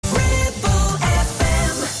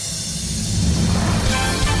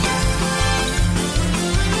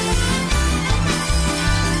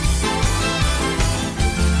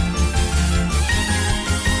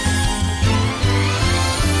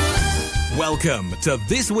Welcome to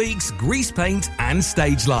this week's Greasepaint and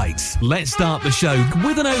Stage Lights. Let's start the show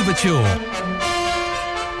with an overture.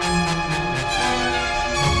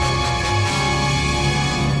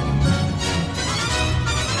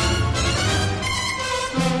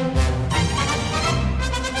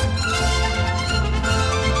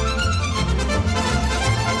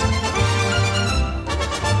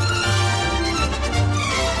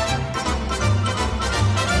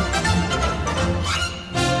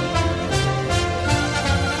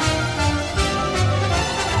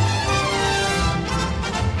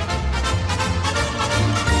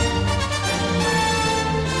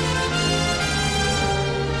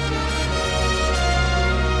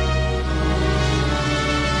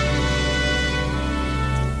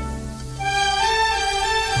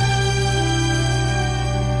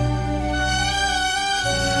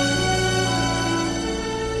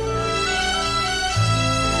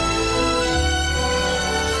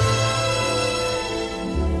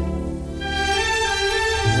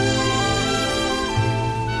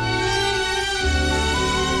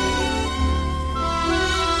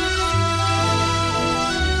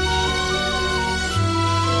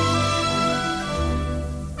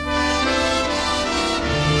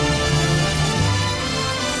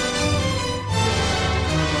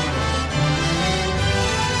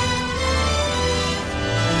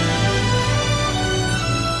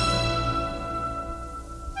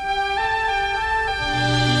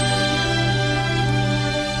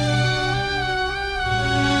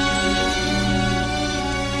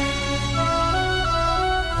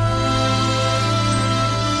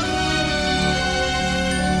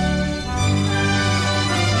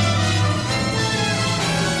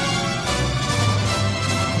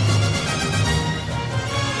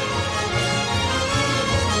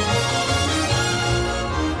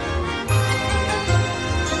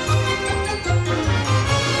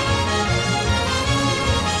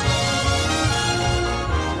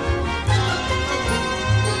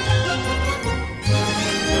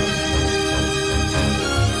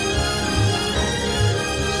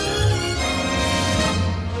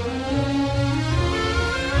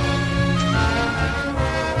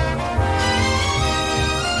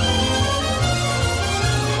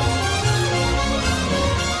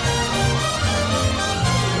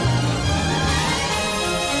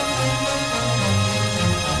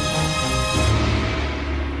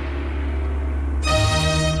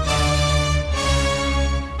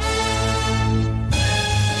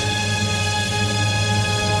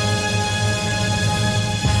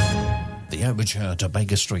 Overture to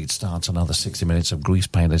Baker Street starts another 60 minutes of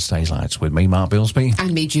Greasepaint and Stage Lights with me, Mark Bilsby.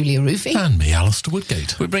 And me, Julia Roofy. And me, Alistair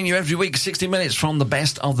Woodgate. We bring you every week 60 minutes from the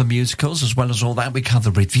best of the musicals. As well as all that, we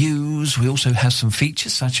cover reviews. We also have some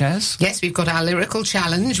features such as... Yes, we've got our lyrical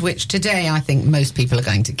challenge, which today I think most people are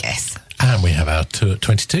going to guess. And we have our 2 at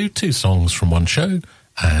 22, 2 songs from one show,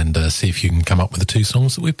 and see if you can come up with the 2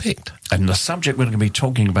 songs that we picked. And the subject we're going to be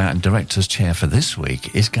talking about in Director's Chair for this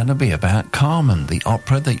week is going to be about Carmen, the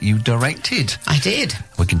opera that you directed. I did.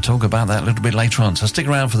 We can talk about that a little bit later on, so stick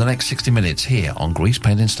around for the next 60 minutes here on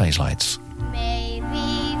Greasepaint and Stage Lights.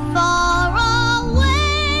 Maybe far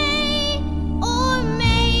away, or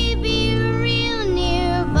maybe real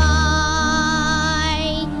nearby.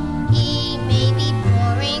 He may be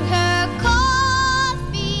pouring her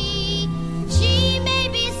coffee. She may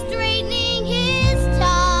be straightening his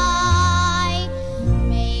tie.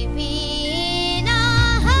 Maybe in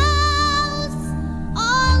a house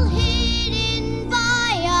all hidden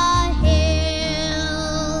by a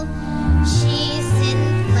hill. She's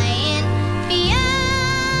sitting playing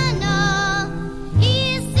piano.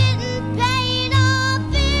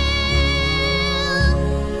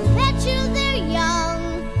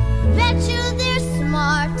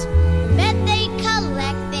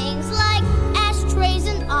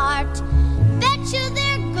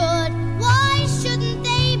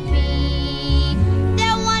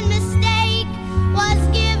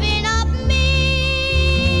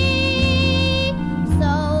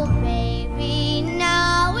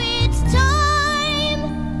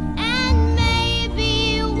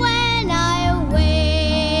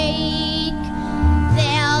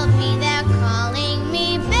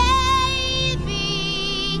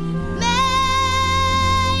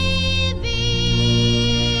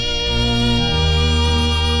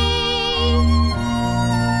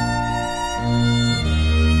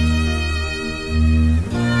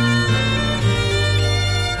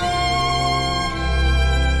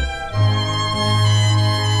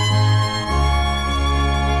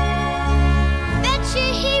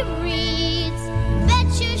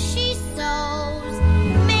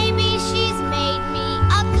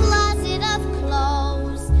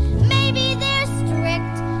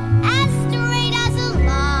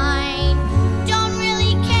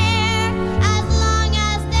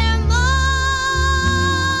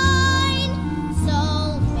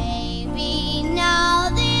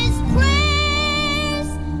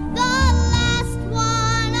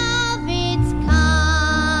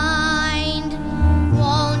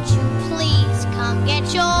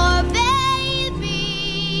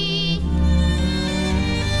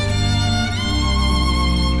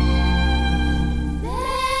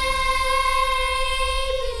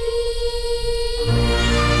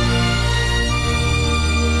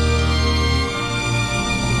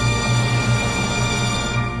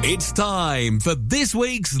 It's time for this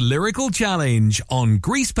week's lyrical challenge on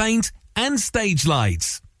Greasepaint and Stage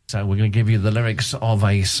Lights. So we're going to give you the lyrics of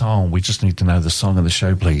a song. We just need to know the song of the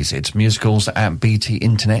show, please. It's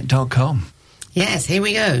musicals@btinternet.com. Yes, here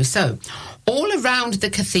we go. So, all around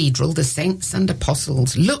the cathedral, the saints and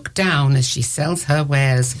apostles look down as she sells her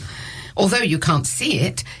wares. Although you can't see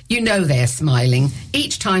it, you know they're smiling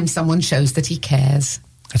each time someone shows that he cares.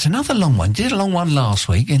 It's another long one. You did a long one last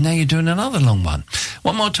week, and now you're doing another long one.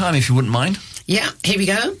 One more time, if you wouldn't mind. Yeah, here we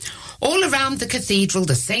go. All around the cathedral,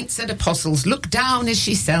 the saints and apostles look down as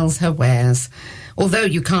she sells her wares. Although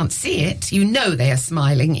you can't see it, you know they are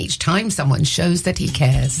smiling each time someone shows that he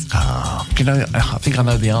cares. Ah, you know, I think I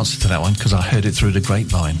know the answer to that one because I heard it through the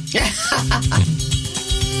grapevine. I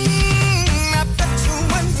bet you're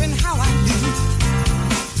wondering how I knew.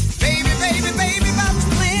 Baby, I was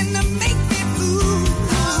playing to make me blue.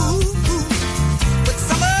 With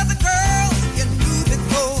some other girl you knew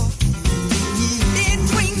before.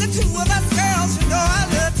 Between the two of us girls, you know I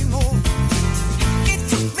love you more. It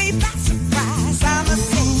took me by surprise, I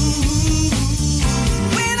must say.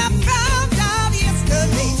 When I found out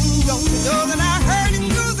yesterday, don't you know that I heard it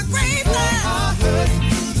through the grapevine? I heard it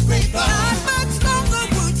through the grapevine. Not much longer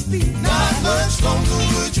would you be mine. Not much longer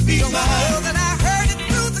would you be mine. Don't you know that I heard it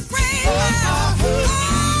through the grapevine? I heard it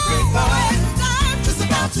through the grapevine.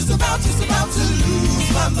 And I'm just about to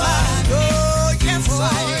lose my mind. Oh, yes, I am.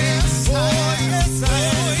 Oh, yes, I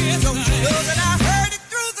am. Don't you know that I heard it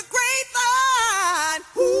through the grapevine?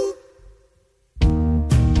 Ooh.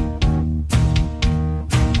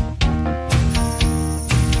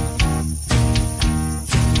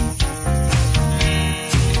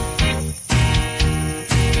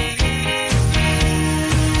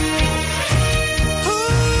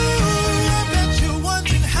 I bet you're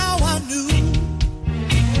wondering how I knew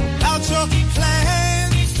about your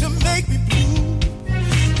plans to make me blue.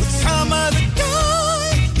 With some other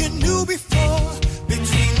guy you knew before.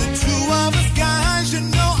 Between the two of us guys, you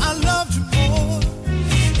know I loved you more.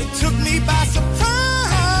 It took me by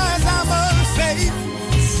surprise, I must say.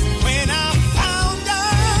 When I found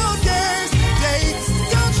out yesterday,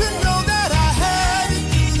 don't you know that I had it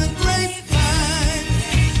through the grapevine?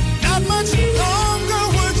 Not much longer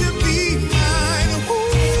would you be mine.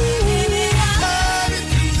 Ooh, I heard it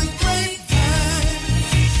through the grapevine.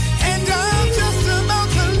 And I'm just about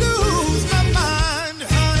to lose my mind.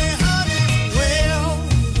 Honey, well,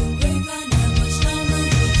 honey, I know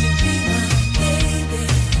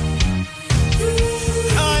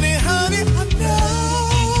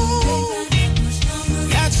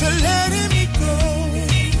that you're letting me go.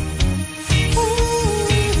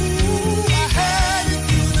 Ooh, I had it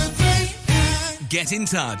through the grapevine. Get in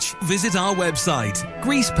touch. Visit our website,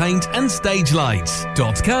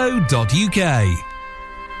 greasepaintandstagelights.co.uk.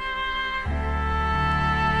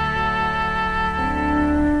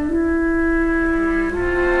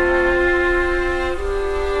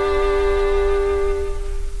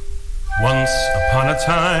 Once upon a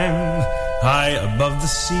time, high above the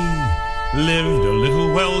sea, lived a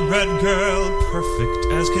little well-bred girl, perfect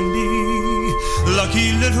as can be.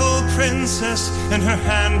 Lucky little princess in her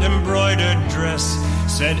hand-embroidered dress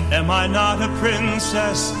said, "Am I not a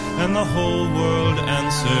princess?" And the whole world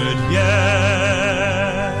answered yes.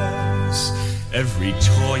 Every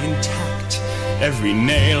toy intact, every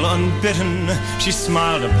nail unbitten, she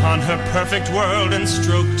smiled upon her perfect world and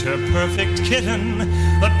stroked her perfect kitten.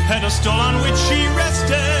 The pedestal on which she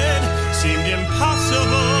rested seemed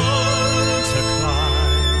impossible to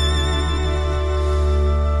climb.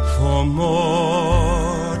 For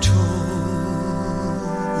mortals,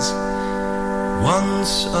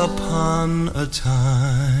 once upon a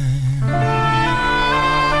time.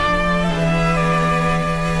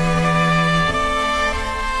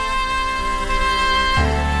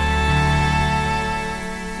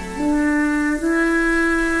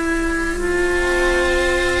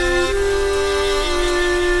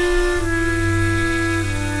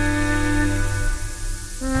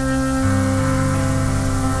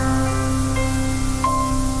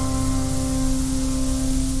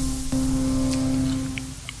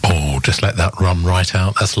 Just let that run right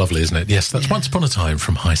out. That's lovely, isn't it? Yes, that's Once Upon a Time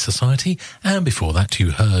from High Society. And before that, you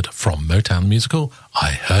heard from Motown Musical,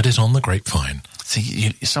 I Heard It on the Grapevine.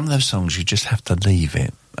 See, some of those songs, you just have to leave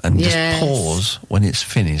it and just pause when it's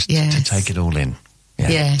finished to take it all in.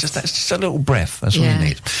 Yes. Just a little breath. That's all Yeah. you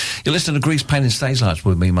need. You're listening to Greasepaint and Stage Lights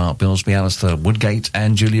with me, Mark Bilsby, Alistair Woodgate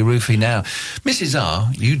and Julia Roofy. Now, Mrs.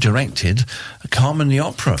 R, you directed Carmen the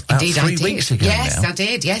Opera about Indeed, 3 I did. weeks ago Yes, now. I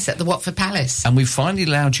did. Yes, at the Watford Palace, And we finally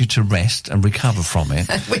allowed you to rest and recover from it.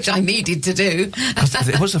 which I needed to do.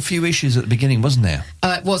 There was a few issues at the beginning, wasn't there?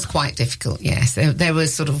 It was quite difficult, yes. There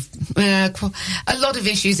was sort of a lot of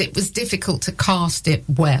issues. It was difficult to cast it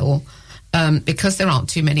well because there aren't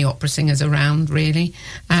too many opera singers around, really.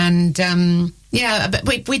 And,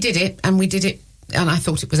 but we did it, and I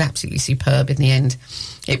thought it was absolutely superb in the end.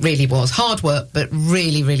 It really was. Hard work, but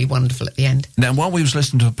really, really wonderful at the end. Now, while we was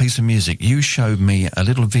listening to a piece of music, you showed me a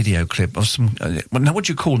little video clip of some... now, what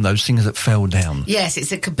do you call them, those singers that fell down? Yes,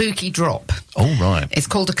 it's a kabuki drop. Oh, right. It's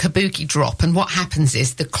called a kabuki drop, and what happens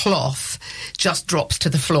is the cloth just drops to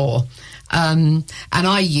the floor. And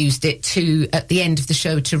I used it at the end of the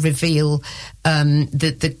show, to reveal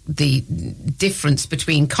the difference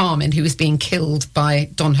between Carmen, who was being killed by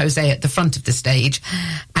Don Jose at the front of the stage,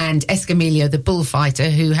 and Escamillo, the bullfighter,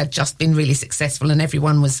 who had just been really successful, and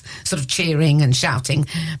everyone was sort of cheering and shouting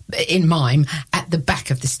in mime at the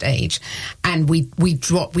back of the stage. And we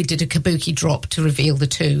did a kabuki drop to reveal the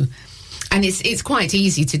two. And it's quite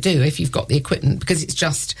easy to do if you've got the equipment, because it's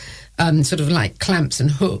just sort of like clamps and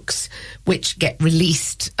hooks which get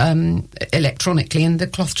released electronically, and the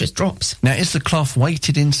cloth just drops. Now, is the cloth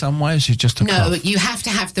weighted in some way, or is it just a cloth? No, you have to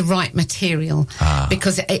have the right material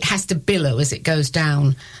because it has to billow as it goes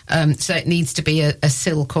down. So it needs to be a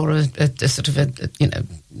silk or a sort of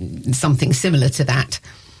something similar to that.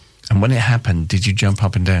 And when it happened, did you jump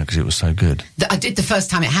up and down because it was so good? I did the first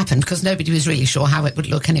time it happened, because nobody was really sure how it would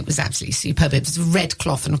look, and it was absolutely superb. It was a red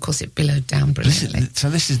cloth, and of course it billowed down brilliantly. So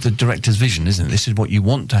this is the director's vision, isn't it? This is what you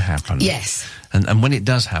want to happen. Yes. And when it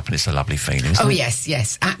does happen, it's a lovely feeling, isn't it? Oh,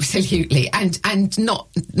 yes, absolutely. And not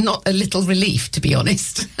a little relief, to be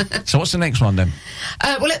honest. So what's the next one, then?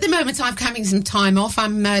 Well, at the moment, I'm having some time off.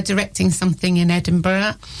 I'm directing something in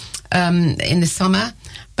Edinburgh in the summer.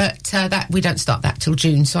 But that we don't start that till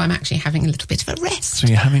June, so I'm actually having a little bit of a rest. So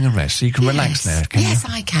you're having a rest, so you can relax now, can you? Yes,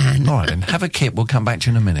 I can. All right, then. Have a kip. We'll come back to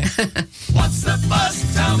you in a minute. What's the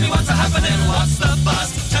buzz? Tell me what's happening. What's the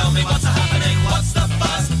buzz? Tell me what's happening. What's the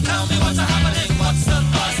buzz? Tell me what's happening. What's the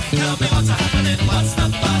buzz? Tell me what's happening. What's the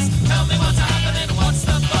buzz? Tell me what's happening. What's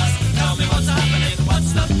the buzz? Tell me what's happening.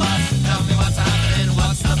 What's the buzz? Tell me what's happening.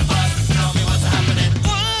 What's the buzz? Tell me what's happening.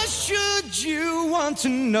 Why should you want to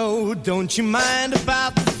know? Don't you mind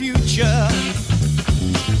about the future?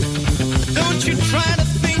 Don't you try to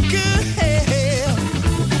think ahead.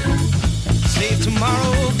 Save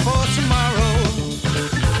tomorrow for tomorrow.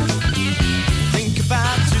 Think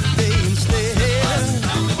about today instead.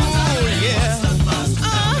 Oh yeah,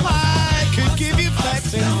 I could give you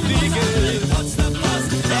facts and figures. Yeah, I could give you plans and plans.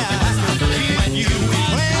 When do we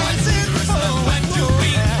ride to Jerusalem? When do we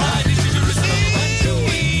ride to Jerusalem? When do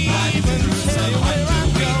we ride to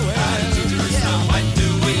Jerusalem? When do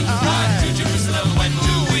we ride to Jerusalem? When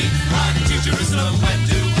do we ride to Jerusalem? When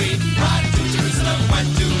do we ride to Jerusalem? When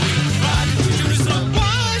do we ride to Jerusalem?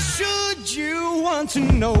 Why should you want to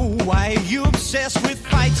know? Why are you obsessed with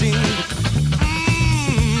fighting?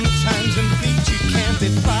 Times and feet you can't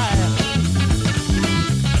defy.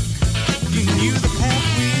 If you knew the path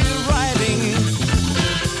we're riding,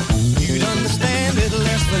 you'd understand it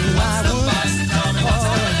less than I would. Tell me what's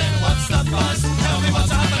happening. What's the buzz? Tell me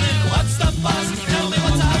what's happening. What's the buzz? Tell me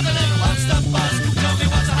what's happening. What's the buzz? Tell me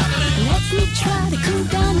what's happening. Let me try to cool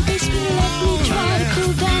down the face, but let me try to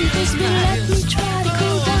cool down the face, but let me try to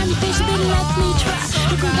cool down the face, but let me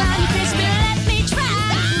try to cool down the face, but let me try to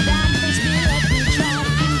cool down the face, but let me try to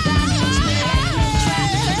cool down the face, but let me try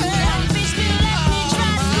to cool down the face, but let me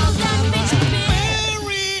try to cool down the face,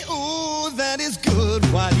 Mary, oh, that is good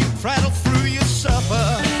while you prattle through your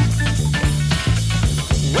supper.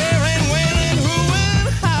 Where and when and who and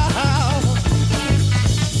how.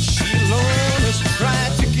 She alone has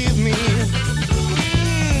tried to give me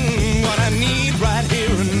what I need right here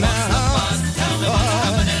and now. Tell me what's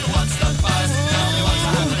happening. What's the buzz? Tell me what's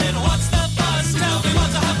happening. What's the buzz? Tell me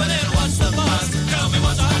what's happening. What's the buzz? Tell me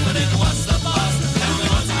what's happening. What's the buzz? Tell me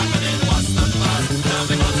what's happening. What's the buzz? Tell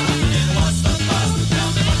me what's happening. What's the buzz? Tell me what's happening. What's the buzz? Tell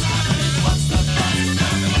me what's happening. What's the buzz? Tell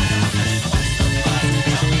me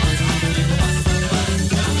what's happening. What's the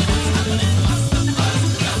buzz? Tell me what's happening. What's the buzz?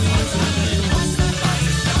 Tell me what's happening. What's the buzz?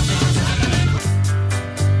 Tell me what's happening.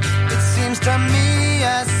 It seems to me a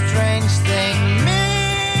strange thing,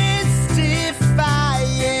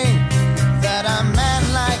 mystifying, that a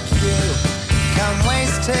man like you can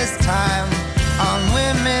waste his time on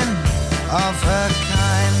women of her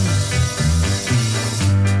kind.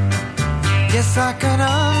 Yes, I can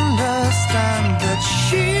understand understand that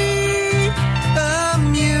she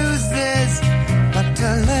amuses, but to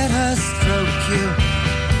let her stroke you,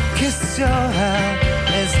 kiss your hair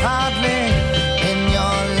is hardly in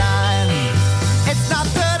your line. It's not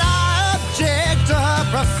that I object to her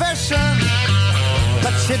profession,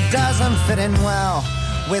 but she doesn't fit in well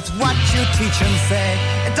with what you teach and say.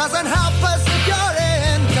 It doesn't help us if you're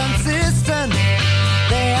inconsistent.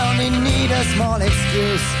 They only need a small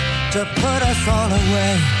excuse to put us all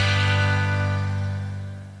away.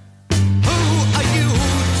 Who are you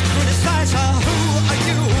to criticize her? Who are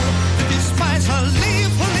you to despise her?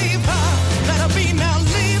 Leave her, leave her. Let her be now.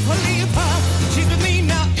 Leave her, leave her. She's with me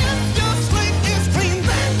now. If your slate is clean,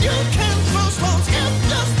 then you can throw stones. If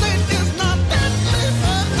your slate is not, then leave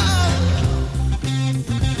her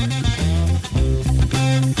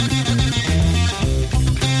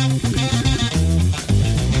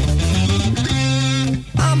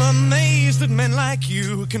I'm amazed that men like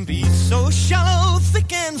you can be so shallow,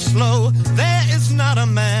 thick and slow. There is not a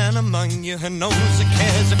man among you who knows or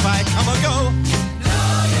cares if I come or go.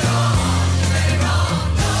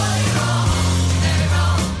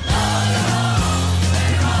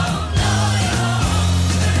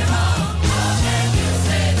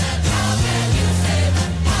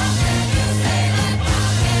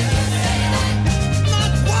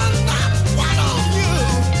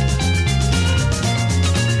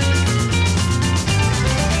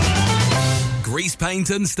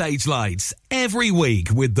 Greasepaint and Stage Lights, every week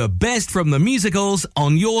with the best from the musicals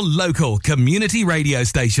on your local community radio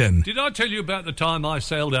station. Did I tell you about the time I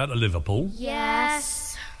sailed out of Liverpool?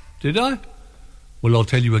 Yes. Did I? Well, I'll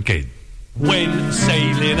tell you again. When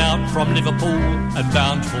sailing out from Liverpool and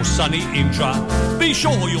bound for sunny Indra, be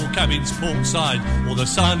sure your cabin's port side or the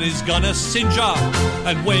sun is gonna singe ya.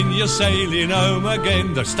 And when you're sailing home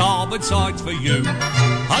again, the starboard side's for you.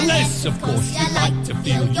 Unless, of course, you like to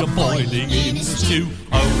feel you're boiling in a stew.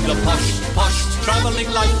 Oh, the posh travelling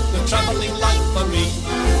life, the travelling life for me.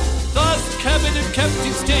 First cabin and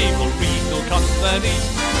captain's table, regal company.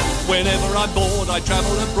 Whenever I'm bored, I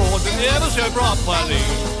travel abroad and ever so properly.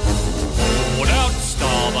 Forward out,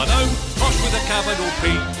 starboard out, posh with a capital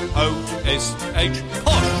P-O-S-H,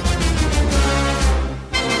 posh.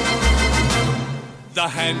 The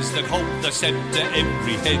hands that hold the sceptre,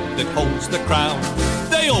 every head that holds the crown,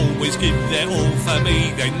 they always give their all for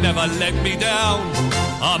me, they never let me down.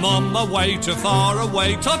 I'm on my way to far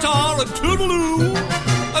away, ta-ta and toodaloo,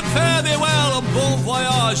 and fare thee well and bon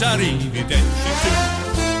voyage, arrivederci too.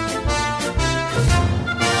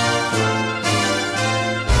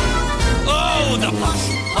 Oh, the posh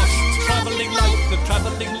travelling life, the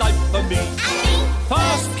travelling life for me.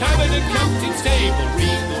 First cabin and captain's table,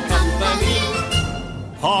 regal company.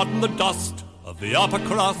 Pardon the dust of the upper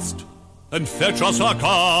crust, and fetch us our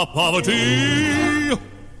cup of tea.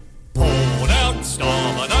 Pour out,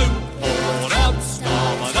 starboard out, pour out,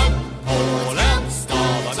 starboard out, pour out,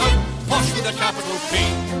 starboard out. Posh with a capital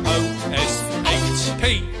P-O-S-H,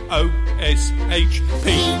 P-O-S-H,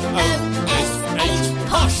 P-O-S-H,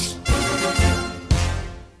 posh.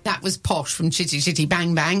 That was Posh from Chitty Chitty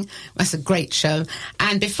Bang Bang. That's a great show.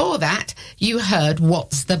 And before that, you heard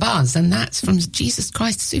What's the Buzz? And that's from Jesus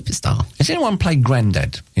Christ Superstar. Has anyone played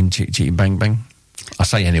Grandad in Chitty Chitty Bang Bang? I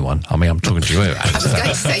say anyone. I mean, I'm talking to you. I was going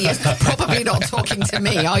to say, you're probably not talking to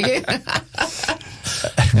me, are you?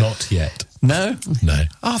 Not yet. No? No.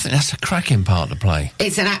 Oh, I think that's a cracking part to play.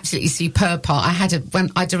 It's an absolutely superb part. When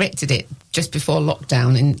I directed it just before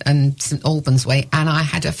lockdown in St Albans Way, and I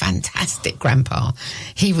had a fantastic grandpa.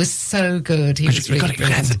 He was so good. He was really You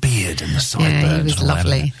had the beard and the sideburns. Yeah, he was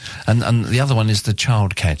lovely. And the other one is the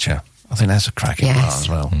child catcher. I think that's a cracking part as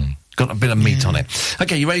well. Got a bit of meat on it.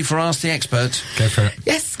 Okay, you ready for Ask the Expert? Go for it.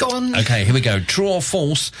 Yes, go on. Okay, here we go. True or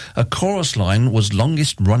false, A Chorus Line was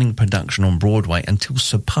longest running production on Broadway until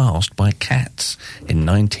surpassed by Cats in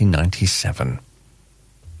 1997.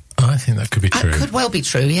 I think that could be true. It could well be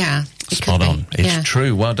true, yeah. Spot on. It's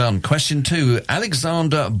true. Well done. Question 2.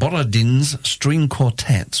 Alexander Borodin's string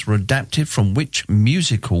quartets were adapted from which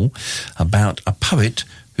musical about a poet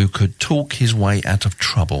who could talk his way out of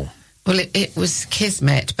trouble? Well, it was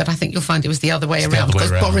Kismet, but I think you'll find it was the other way around because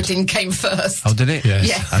Borodin came first. Oh, did it? Yes.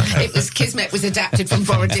 Yeah, Okay. It was Kismet was adapted from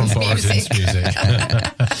Borodin's music.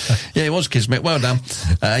 Yeah, it was Kismet. Well done.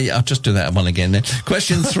 I'll just do that one again then.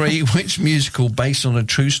 Question 3. Which musical based on a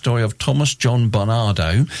true story of Thomas John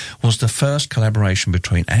Bernardo was the first collaboration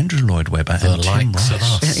between Andrew Lloyd Webber and Tim Likes of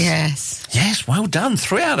Rice? Us. Yes. Yes, well done.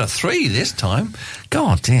 3 out of 3 this time.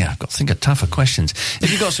 God, dear, I've got to think of tougher questions. If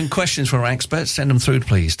you've got some questions for our experts, send them through,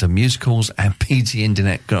 please, to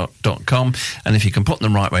musicals@ptinternet.com. And if you can put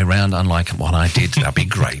them the right way round, unlike what I did, that'd be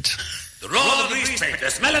great. The roar of the greasepaint,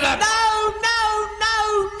 the smell of the...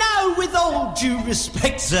 No, with all due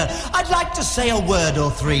respect, sir, I'd like to say a word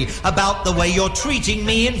or three about the way you're treating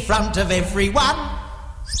me in front of everyone.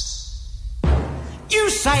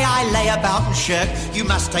 You say I lay about and shirk, you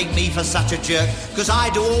must take me for such a jerk, 'cause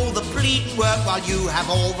I do all the bleeding work while you have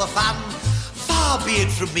all the fun. Far be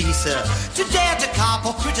it from me, sir, to dare to carp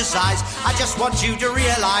or criticise. I just want you to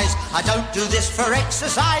realise I don't do this for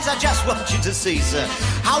exercise. I just want you to see, sir,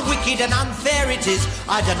 how wicked and unfair it is.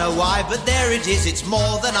 I don't know why, but there it is. It's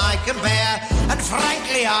more than I can bear. And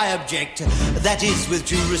frankly, I object. That is with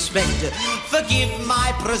due respect. Forgive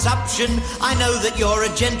my presumption. I know that you're a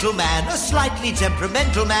gentleman, a slightly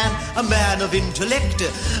temperamental man, a man of intellect.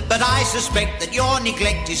 But I suspect that your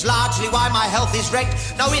neglect is largely why my health is wrecked.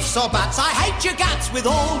 No ifs or buts. I hate your guts with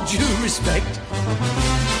all due respect.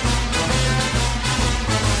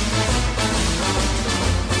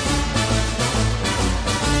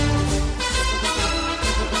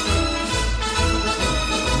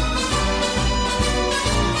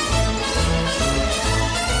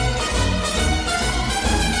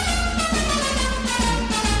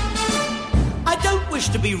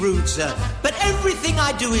 To be rude, sir, but everything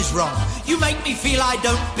I do is wrong. You make me feel I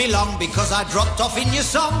don't belong because I dropped off in your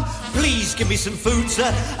song. Please give me some food,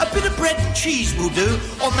 sir. A bit of bread and cheese will do,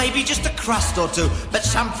 or maybe just a crust or two, but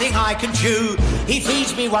something I can chew. He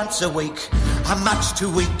feeds me once a week. I'm much too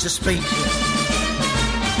weak to speak.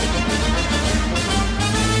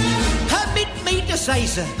 Permit me to say,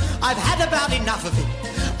 sir, I've had about enough of it.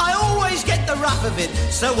 I always get the rough of it,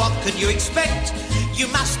 so what can you expect? You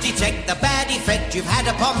must detect the bad effect you've had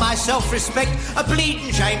upon my self-respect. A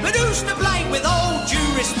bleeding shame, but who's to blame with all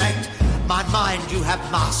due respect? My mind you have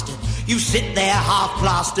mastered. You sit there half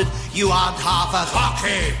plastered. You aren't half a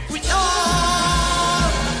cocky. With all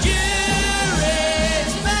due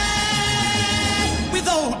respect. With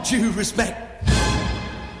all due respect.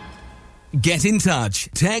 Get in touch.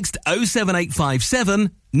 Text 07857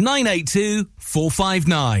 982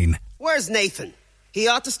 459. Where's Nathan? He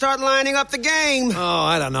ought to start lining up the game. Oh,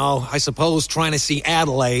 I don't know. I suppose trying to see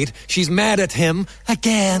Adelaide. She's mad at him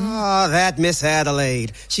again. Oh, that Miss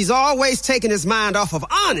Adelaide. She's always taking his mind off of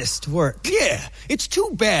honest work. Yeah, it's too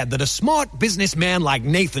bad that a smart businessman like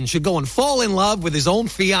Nathan should go and fall in love with his own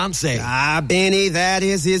fiancée. Ah, Benny, that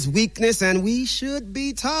is his weakness, and we should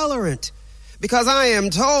be tolerant. Because I am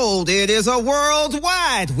told it is a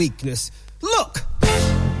worldwide weakness. Look!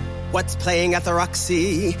 What's playing at the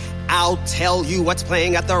Roxy? I'll tell you what's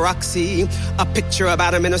playing at the Roxy. A picture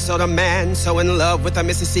about a Minnesota man so in love with a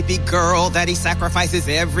Mississippi girl that he sacrifices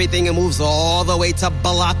everything and moves all the way to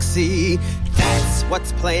Biloxi. That's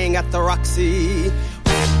what's playing at the Roxy.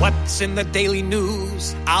 What's in the Daily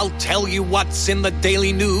News? I'll tell you what's in the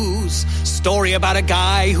Daily News. Story about a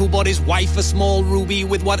guy who bought his wife a small ruby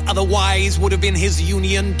with what otherwise would have been his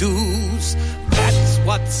union dues. That's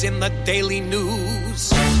what's in the Daily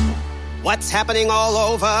News. What's happening all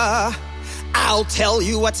over? I'll tell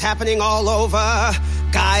you what's happening all over.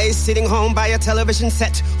 Guys sitting home by a television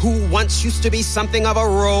set who once used to be something of a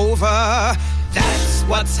rover. That's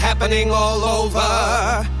what's happening all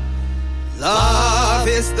over. Love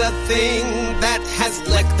is the thing that has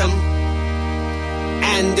licked them.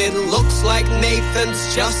 And it looks like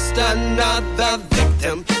Nathan's just another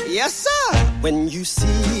victim. Yes, sir. When you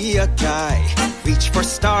see a guy reach for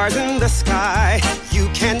stars in the sky, you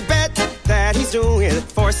can bet that he's doing it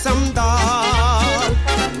for some doll.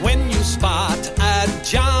 When you spot a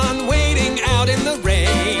John waiting out in the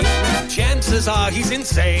rain, chances are he's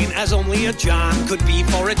insane, as only a John could be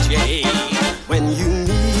for a Jane. When you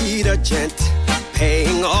meet a gent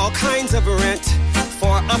paying all kinds of rent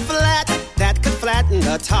for a flat that could flatten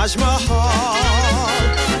the Taj Mahal.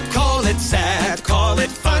 Call it sad, call it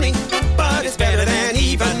funny, but it's better than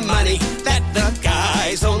even money that the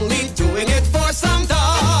guy's only doing it for some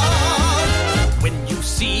doll. When you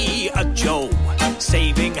see a Joe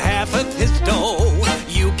saving half of his dough,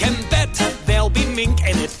 you can bet there'll be mink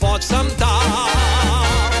in it for some doll.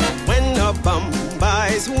 When a bum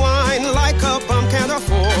buys wine like a bum can't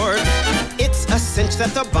afford, it's a cinch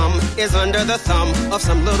that the bum is under the thumb of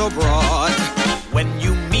some little broad. When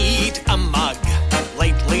you meet a mug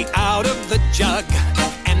lately out of the jug,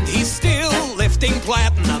 and he's still lifting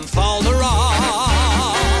platinum falderall.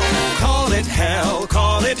 Call it hell,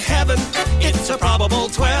 call it heaven, it's a probable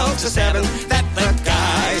 12 to 7 that the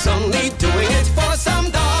guy's only doing it for some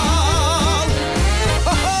doll.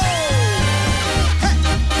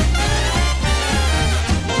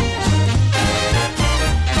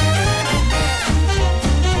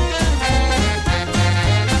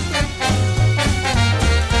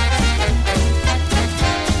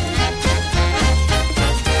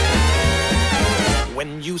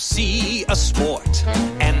 see a sport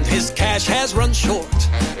and his cash has run short,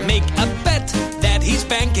 make a bet that he's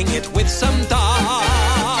banking it with some doll.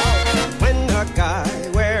 When a guy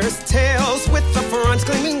wears tails with the fronts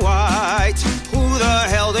gleaming white, who the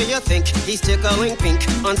hell do you think he's tickling pink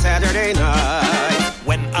on Saturday night?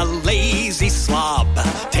 When a lazy slob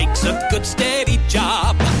takes a good steady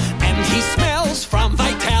job and he smells from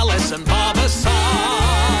Vitalis and Barbasol.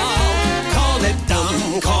 Call it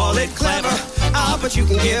dumb, call it clever, but you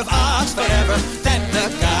can give odds forever that the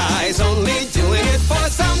guy's only doing it for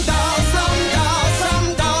some doll, some doll,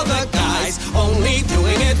 some doll. The guy's only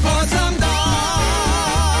doing it for some doll.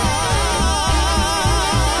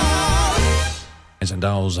 And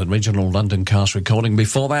Dolls' original London cast recording.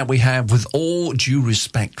 Before that, we have With All Due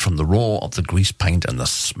Respect from the Roar of the Greasepaint and the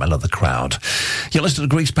Smell of the Crowd. You're listening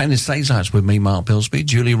to Greasepaint in Stage Lights with me, Mark Bilsby,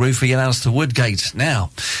 Julie Roofy and Alistair Woodgate.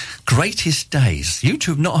 Now, Greatest Days. You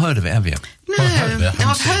two have not heard of it, have you? No,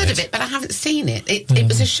 I've heard of it, but I haven't seen it. It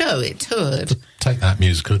was a show, it toured. Take That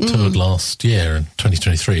musical. It toured last year in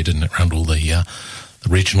 2023, didn't it, around all the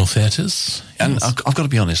regional theatres? And I've got to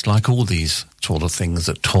be honest, like all these sort of things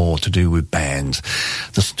that tour to do with bands,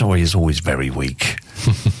 the story is always very weak.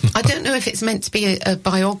 I don't know if it's meant to be a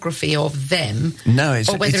biography of them,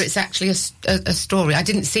 or whether it's actually a story. I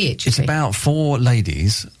didn't see it. It's about five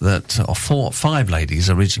ladies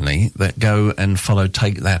originally that go and follow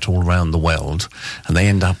Take That all around the world, and they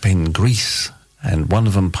end up in Greece. And one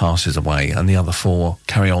of them passes away, and the other four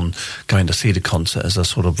carry on going to see the concert as a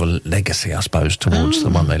sort of a legacy, I suppose, towards the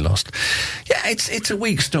one they lost. Yeah, it's a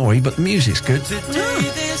weak story, but the music's good. Today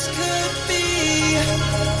this could be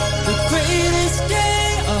the greatest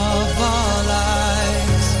day of our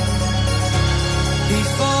lives.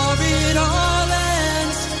 Before it all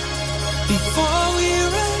ends, before we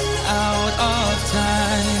run out of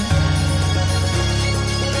time.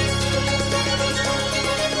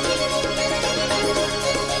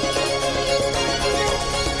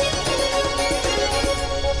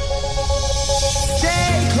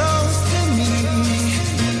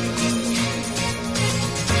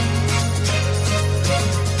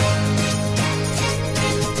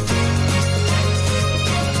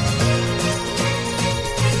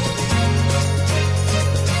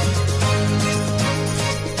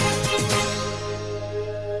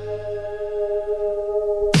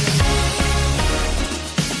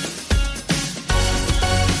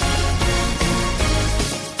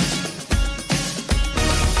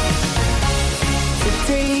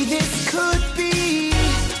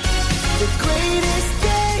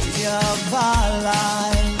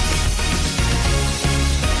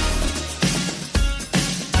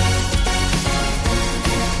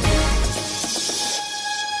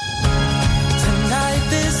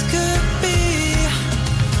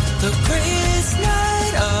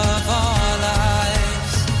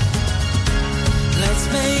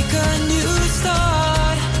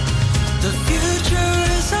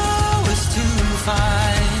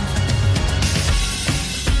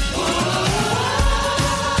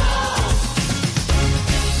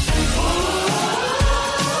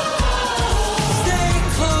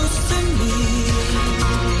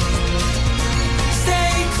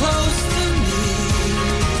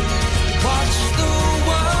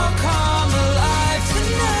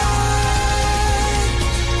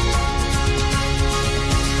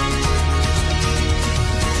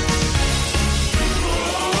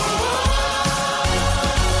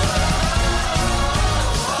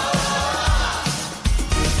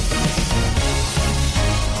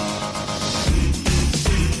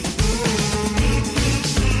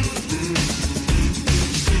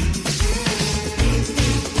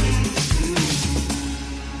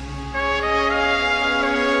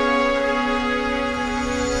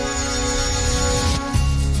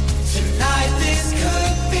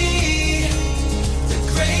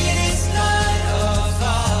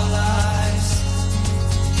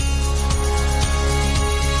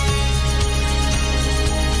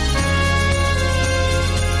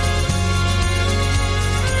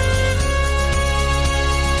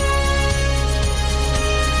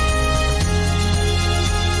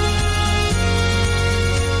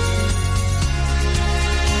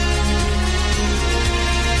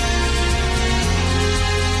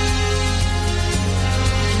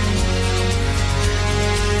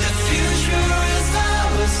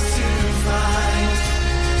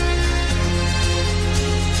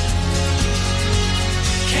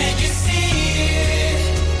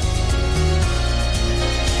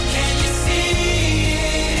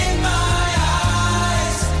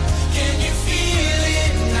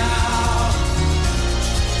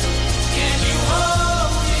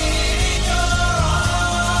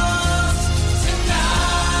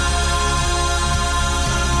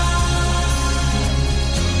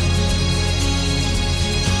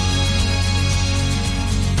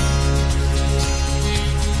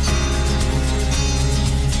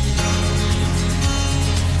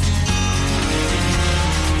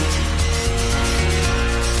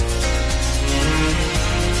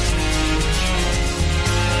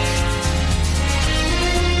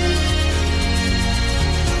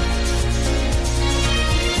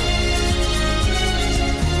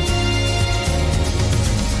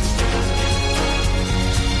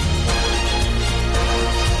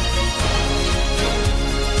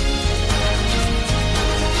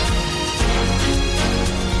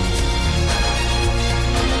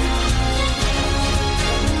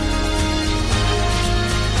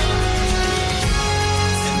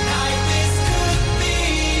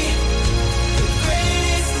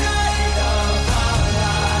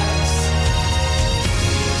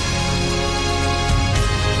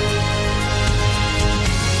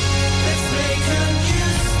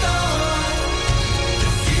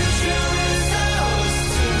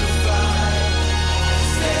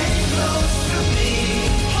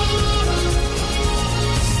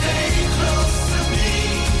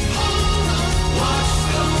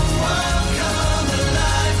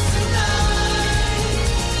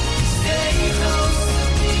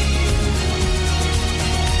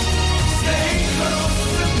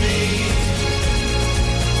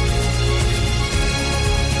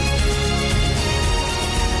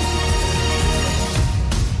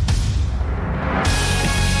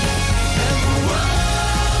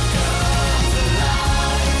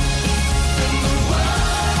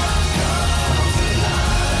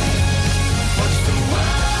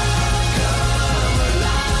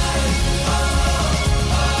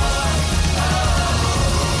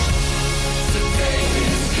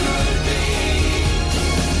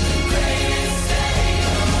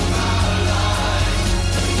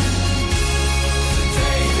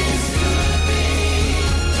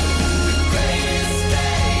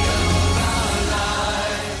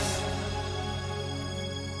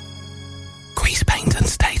 Greasepaint and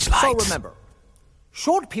Stage Lights. So remember,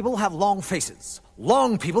 short people have long faces.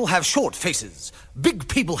 Long people have short faces. Big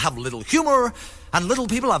people have little humor, and little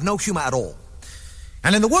people have no humor at all.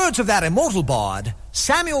 And in the words of that immortal bard,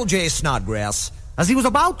 Samuel J. Snodgrass, as he was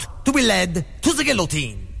about to be led to the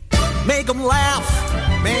guillotine, make 'em laugh,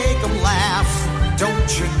 make 'em laugh.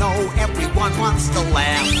 Don't you know everyone wants to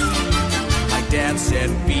laugh? My dad said,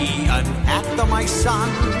 be an actor, my son,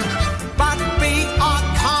 but be a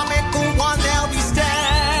comical one. They'll be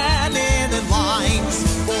standing in lines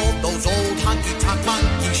for those old honky-tonk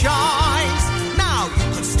monkey shines. Now you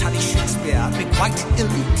could study Shakespeare, be quite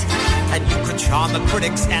elite, and you could charm the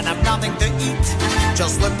critics and have nothing to eat.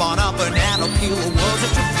 Just slip on a banana, peel the world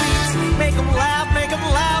at your feet. Make 'em laugh, make 'em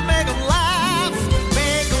laugh, make 'em laugh.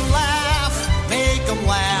 Make 'em laugh, make 'em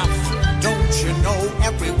laugh. Don't you know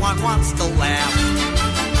everyone wants to laugh?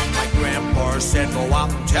 My grandpa said, go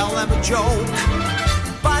out and tell them a joke,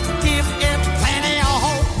 but give it plenty of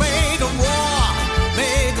hope. Make 'em roar,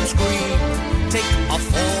 make 'em scream. Take a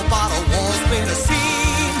full bottle, wall spin a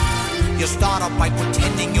scene. You start off by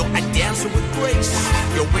pretending you're a dancer with grace.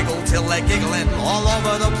 You wiggle till they're giggling all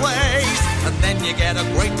over the place, and then you get a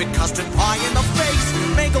great big custard pie in the face.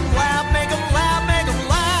 Make 'em laugh, make 'em laugh, make 'em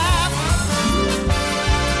laugh.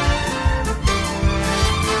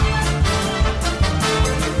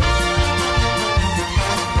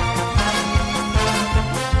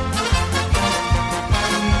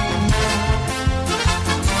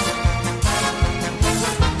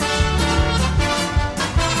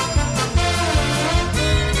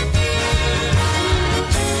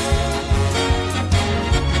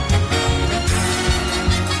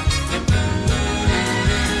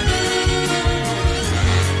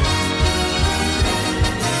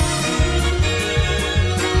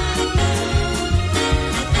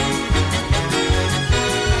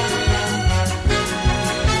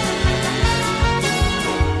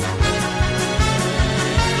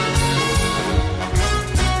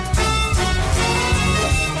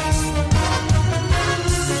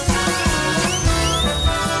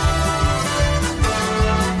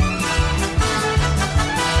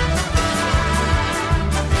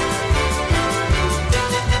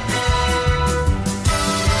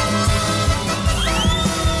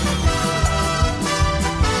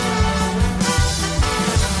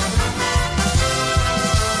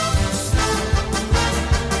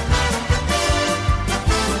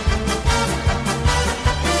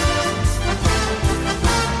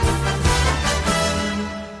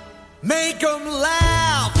 Make 'em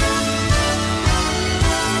laugh.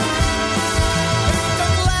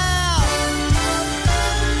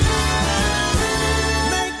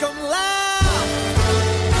 Make 'em laugh.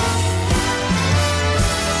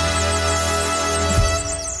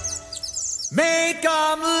 Make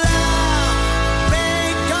 'em laugh.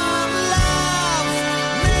 Make 'em laugh.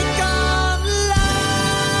 Make 'em laugh.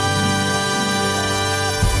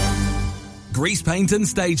 Greasepaint and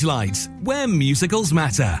Stage Lights, where musicals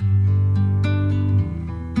matter.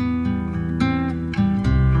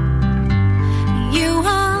 You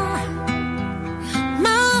are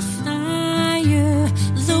my fire,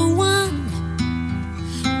 the one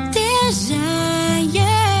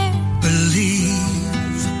desire.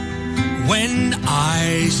 Believe when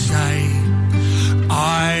I say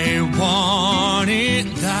I want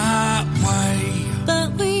it that way.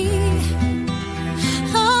 But we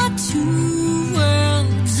are two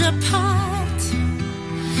worlds apart.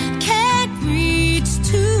 Can't reach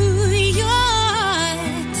to your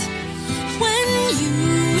heart when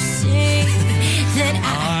you say that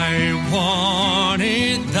I want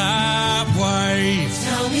it that way.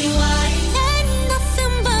 Tell me why. Ain't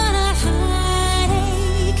nothing but a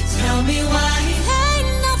heartache. Tell me why.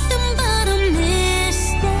 Ain't nothing but a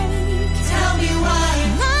mistake. Tell me why.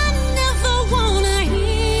 I never wanna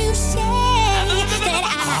hear you say that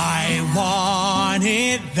I want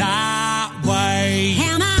it that way.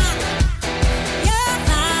 am I your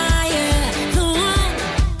fire, the one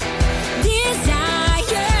desire?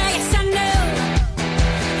 Yes, I know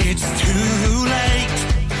It's too late.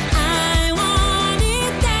 I want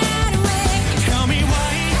it that way. Tell me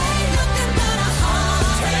why. Ain't nothing but a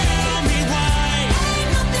heartache. Tell me why. Ain't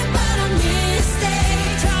nothing but a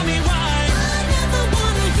mistake. Tell me why. I never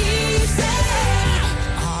wanna hear you say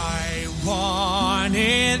I want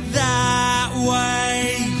it that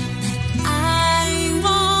way. I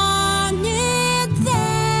want it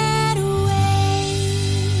that way.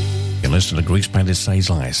 You listen to Greasepaint and Stage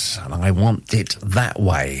Lights, and I Want It That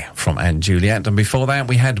Way from Aunt Juliet. And before that,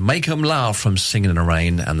 we had Make 'Em Laugh from Singing in the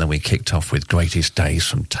Rain, and then we kicked off with Greatest Days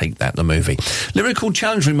from Take That the Movie. Lyrical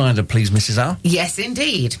challenge reminder, please, Mrs. R. Yes,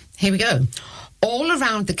 indeed. Here we go. All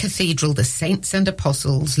around the cathedral, the saints and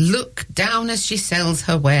apostles look down as she sells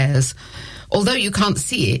her wares. Although you can't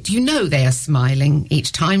see it, you know they are smiling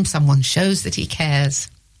each time someone shows that he cares.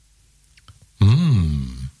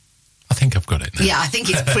 I think I've got it now. Yeah, I think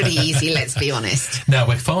it's pretty easy, let's be honest. Now,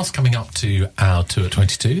 we're fast coming up to our 2 at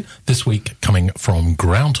 22. This week coming from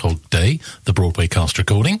Groundhog Day, the Broadway cast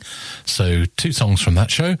recording. So 2 songs from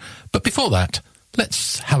that show. But before that,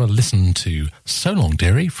 let's have a listen to So Long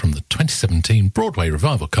Dearie from the 2017 Broadway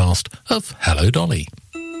revival cast of Hello Dolly.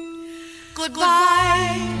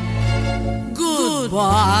 Goodbye,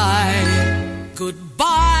 goodbye,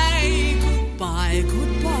 goodbye, goodbye,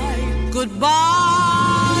 goodbye,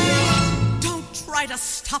 goodbye. Don't try to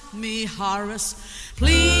stop me, Horace,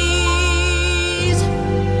 please.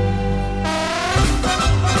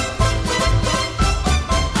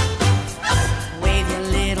 Wave your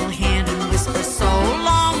little hand and whisper, so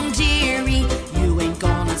long, dearie, you ain't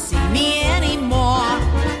gonna see me anymore.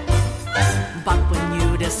 But when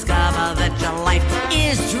you discover that your life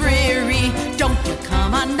is dreary, don't you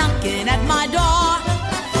come a-knocking at my door.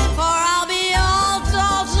 For I'll be all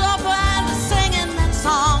dolled up and singing that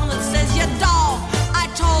song that says, you dog, I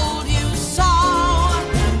told you so.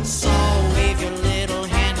 So wave your little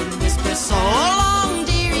hand and whisper, so long,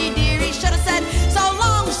 dearie, dearie. Should have said, so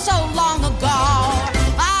long ago.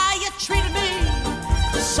 Ah, you treated me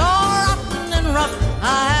so rotten and rough, I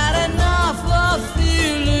had enough of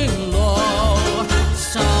feeling low.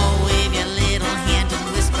 So wave your little hand and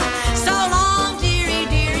whisper, so long, dearie,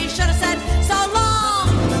 dearie. Should have said, so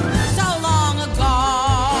long ago.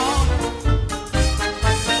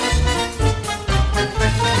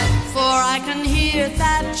 For I can hear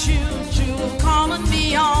that choo-choo calling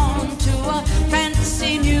me on to a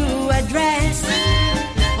fancy new address.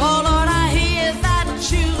 Oh Lord, I hear that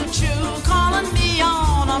choo-choo calling me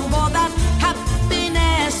on board that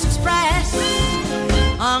Happiness Express.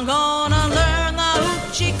 I'm gonna learn the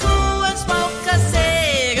hoochie coo and smoke a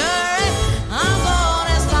cigarette. I'm going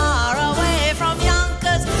as far away from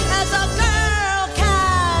Yonkers as a girl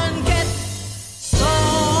can get. So,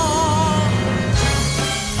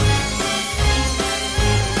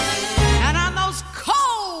 and on those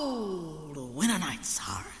cold winter nights,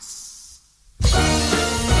 Horace,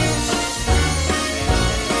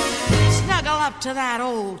 snuggle up to that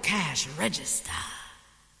old cash register.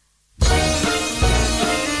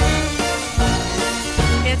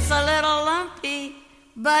 It's a little lumpy,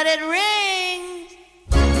 but it rings.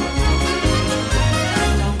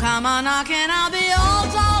 Don't come a knocking, I'll be all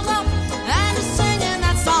dolled up and singing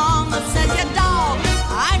that song that says, you dog,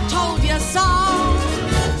 I told you so.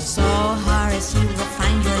 So, Horace, you will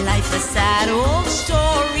find your life a sad old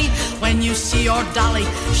story when you see your dolly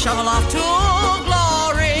shovel off to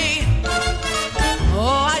glory.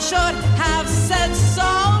 Oh, I should have said so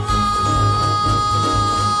long.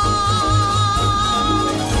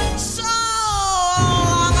 So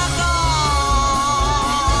long ago.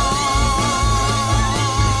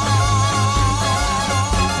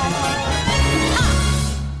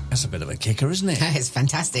 That's a bit of a kicker, isn't it? It's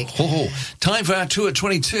fantastic. Oh, time for our 2 at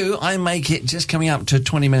 22. I make it just coming up to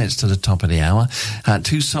 20 minutes to the top of the hour.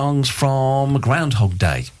 2 songs from Groundhog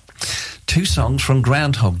Day. 2 songs from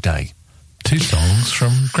Groundhog Day. 2 songs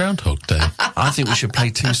from Groundhog Day. I think we should play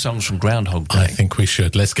 2 songs from Groundhog Day. I think we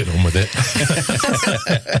should. Let's get on with it.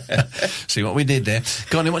 See what we did there.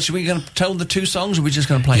 Go on, what, should we going to tell the 2 songs, or are we just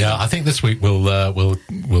going to play them? I think this week we'll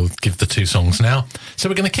give the 2 songs now. So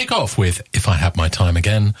we're going to kick off with If I Had My Time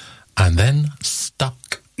Again, and then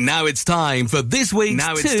Stuck. Now it's time for this week's 2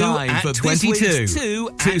 at 22.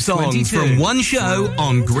 2 songs from one show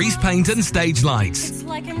on Greasepaint and Stage Lights. It's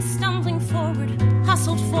like I'm stumbling forward,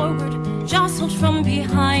 hustled forward, jostled from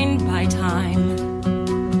behind by time.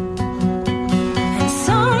 And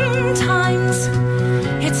sometimes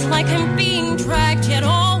it's like I'm being dragged, yet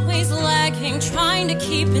always lagging, trying to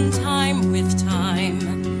keep in time with time.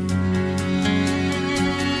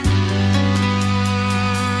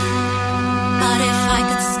 But if I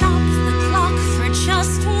could stop the clock for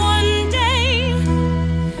just one day,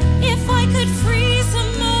 if I could freeze a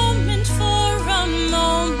moment for a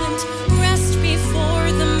moment, rest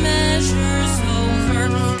before the measure's over,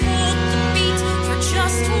 hold the beat for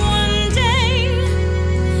just one day,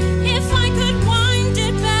 if I could wind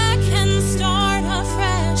it back and start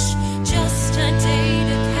afresh, just a day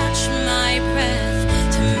to catch my breath,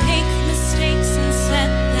 to make mistakes and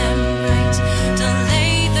set them right,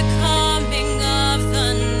 delay the coming of the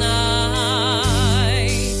night.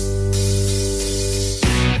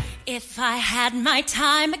 If I had my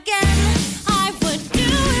time again, I would do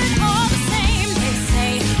it all the same, they say,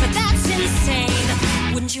 but that's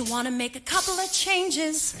insane. Wouldn't you want to make a couple of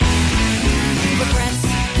changes? regrets.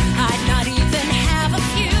 I'd not even have a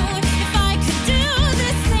few if I could do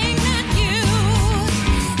this thing that you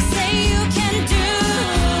say you can do.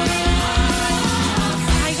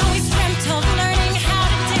 I always dreamt of learning how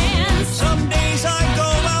to dance. Some days I go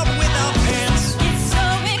out without pants. It's so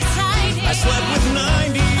exciting. I slept with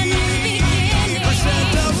 90%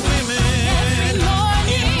 of women. Every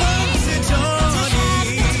morning. In Punxsutawney.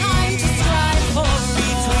 Just the time to strive for.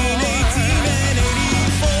 Between 18 and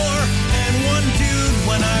 84. And one dude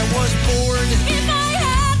when I was bored. If I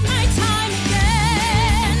had my time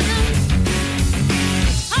again,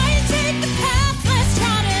 I'd take the path less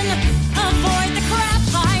trodden, avoid the crap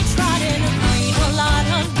I trodden, read a lot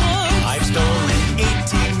of books. I've stolen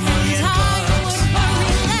 18 million I bucks. would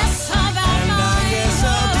worry less about And I my guess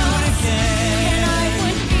I'll do it again. and I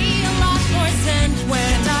would be a lot more zen,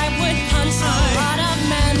 and I would punch a lot of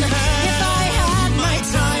men. If I had my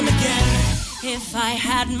time again, if I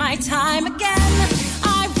had my time again,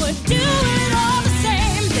 I would do it all the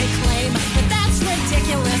same. They claim that that's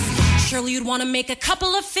ridiculous. Surely you'd want to make a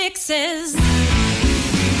couple of fixes.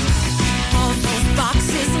 All those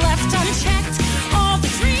boxes left unchecked, all the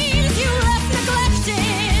dreams you left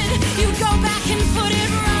neglected, you go back and put it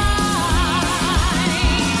right.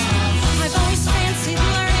 I've always fancied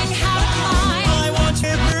learning how to climb. I watched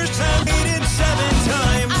it first time, beat it 7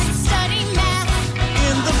 times. I'd study math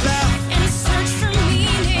In the bath, and search for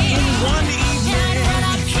meaning. in one And I'd evening. run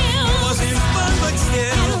up hills Wasn't fun, but and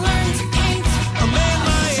still. learn to paint. A man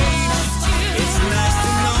my age. It's nice to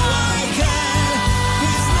know I can.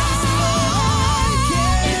 It's nice to know I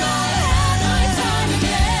can. If I had my time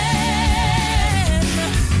again,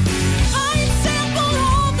 I'd sample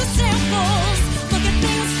all the samples, look at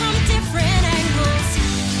things from different angles.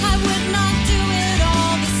 I would not do it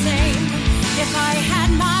all the same if I had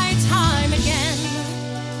my time again.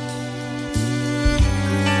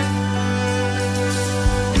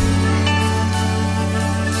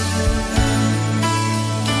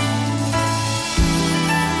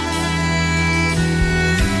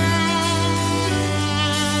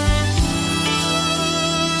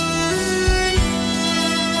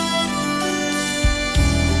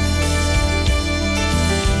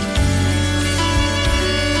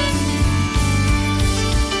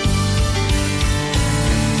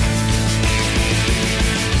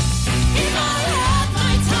 If I had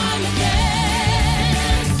my time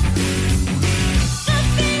again, the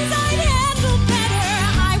things I'd handle better,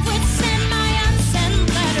 I would send my unsent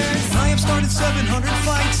letters. I have started 700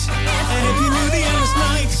 fights. And if you knew the endless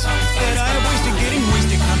nights that I have wasted getting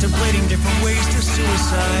wasted, contemplating different ways to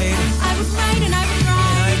suicide. I would write and I would And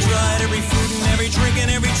write. I've tried every fruit and every drink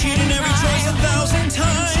and every cheat and every choice 1,000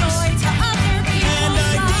 times. Joy to other people. And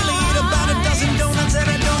I really eat about a dozen donuts and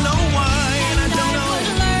I don't know why. And I don't I know. would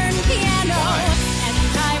learn piano. And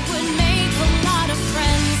I would make a lot of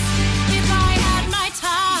friends if I had my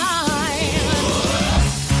time.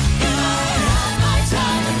 If I had my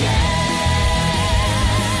time again,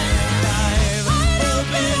 I've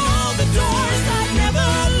opened all the doors I've never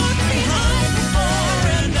looked behind before.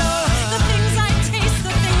 And the things I taste,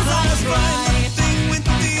 the things I I'll try. find the thing with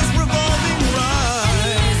these revolving rides.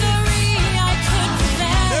 Misery I could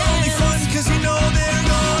prevent. They're only fun 'cause you know they're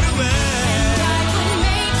going to end. I would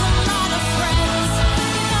make a lot of friends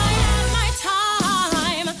if I had my time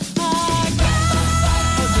again.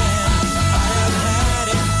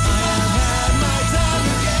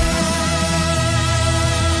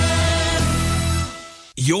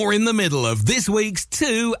 You're in the middle of this week's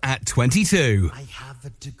 2 at 22. I have a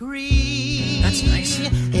degree. That's nice.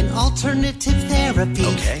 In alternative therapy.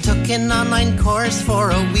 Okay. Took an online course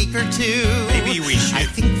for a week or two. Maybe we should. I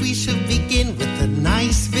think we should begin with a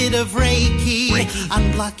nice bit of Reiki. Reiki?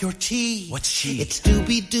 Unblock your chi. What's chi? It's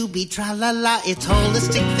doobie doobie tra la la. It's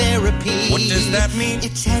holistic therapy. What does that mean?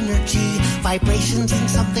 It's energy, vibrations, and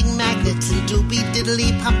something magnets. And doobie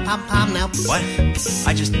diddly pom pom pom. Now What?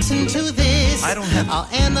 I just. listen to this. I don't have- I'll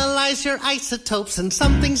analyze your isotopes and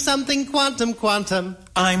something quantum quantum.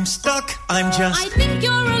 I'm stuck. I'm just I think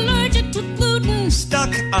you're allergic to gluten. stuck.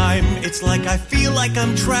 It's like I feel like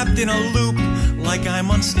I'm trapped in a loop. Like I'm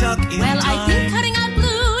unstuck in Well, time. I think cutting out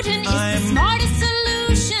gluten is I'm the smartest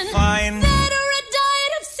solution. fine. That or a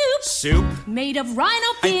diet of soup Soup? made of rhino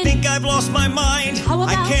I pin. think I've lost my mind. How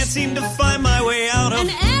I about can't seem to find my way out of an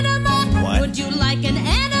enema. What? Would you like an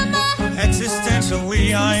enema?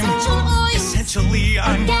 Existentially, Essential oils, Essentially,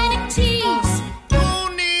 I'm organic teas.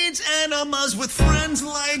 Who needs enemas with friends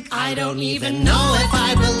like I don't even know if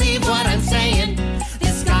I believe what I'm saying.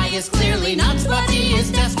 This guy is clearly nuts, but he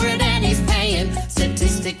is desperate and he's paying.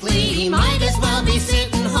 Statistically, he might as well be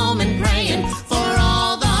sitting home and praying. For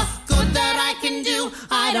all the good that I can do,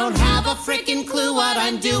 I don't have a freaking clue what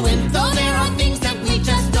I'm doing. Though there are things that we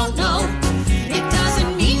just don't know. It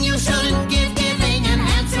doesn't mean you shouldn't giving an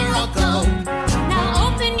answer a go. Now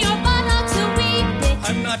open your bottle to read it.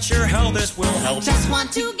 I'm not sure how this will help. Just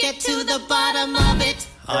want to get to the bottom of it.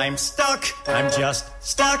 I'm stuck. I'm just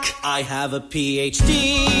stuck. I have a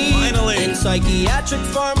PhD. Finally. In psychiatric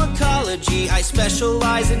pharmacology. I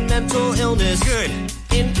specialize in mental illness. Good.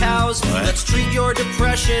 In cows. What? Let's treat your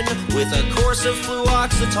depression with a course of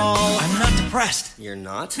fluoxetol. I'm not depressed. You're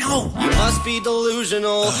not? No. You must be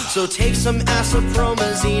delusional. So take some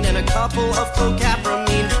asapromazine and a couple of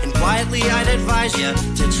clocapramine. And quietly I'd advise you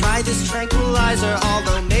to try this tranquilizer.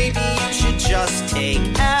 Although maybe you should just take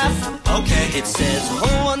half. Okay. It says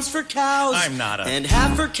whole ones for cows. I'm not a... And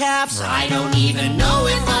half for calves. I don't even know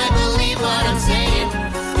if I believe what I'm saying.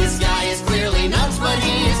 This guy is clearly nuts, but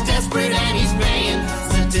he is desperate and he's praying.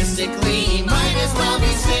 Statistically, he might as well be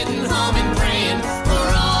sitting home and praying.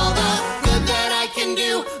 For all the good that I can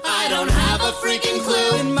do, I don't have a freaking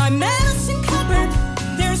clue. In my medicine cupboard,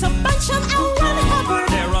 there's a bunch of L1 Hubbard.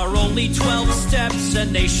 There are only 12 steps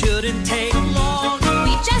and they shouldn't take long.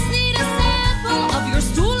 We just need a sample of your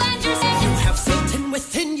stool and your sex. You have Satan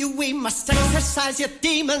within you, we must exercise your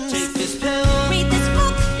demons. Take this pill. Read this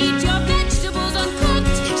book, eat your vegetables uncooked.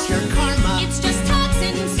 It's your karma. It's just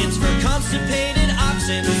toxins. It's for constipated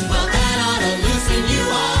oxen. Well, that ought to loosen you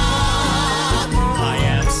up. I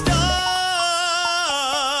am stuck.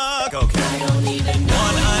 Okay. I don't even know.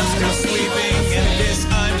 One, I'm still sleeping, and this,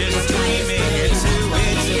 I'm just dreaming. And two,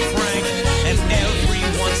 it's a prank, and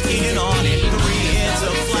everyone's in on it. Three, it's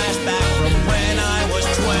a flashback from when I was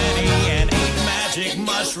 20 and ate magic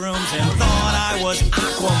mushrooms and thought I was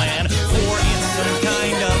Aquaman. Four, it's some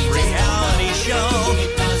kind of reality show.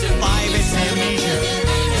 Five, it's amnesia.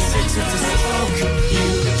 Six, it's a stroke. You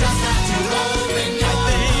just have to open your I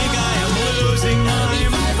think I am losing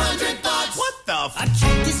time. 500 thoughts. What the A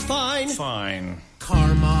check is fine. Fine.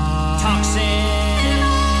 Karma. Toxin.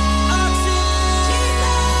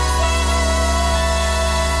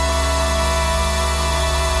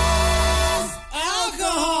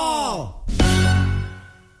 Alcohol.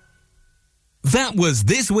 That was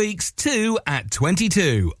this week's 2 at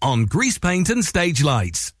 22 on Greasepaint and Stage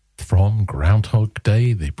Lights. From Groundhog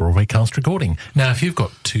Day, the Broadway cast recording. Now, if you've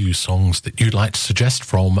got two songs that you'd like to suggest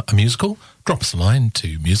from a musical, drop us a line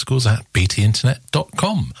to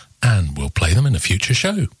musicals@btinternet.com and we'll play them in a future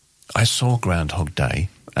show. I saw Groundhog Day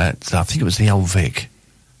at, I think it was the Old Vic.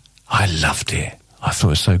 I loved it. I thought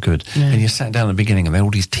it was so good. Yeah. And you sat down at the beginning and there were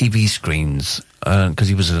all these TV screens, because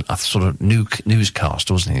he was a sort of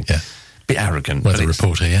newscaster, wasn't he? Yeah. Bit arrogant. Weather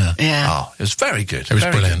reporter, yeah. Yeah. Oh, it was very good. It was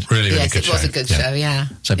very brilliant. good. Really, really Yes, good it show. was a good show, yeah.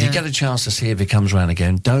 So if Yeah. you get a chance to see it if it comes around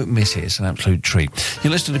again, don't miss it. It's an absolute treat.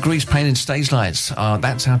 You're listening to Greasepaint and Stage Lights.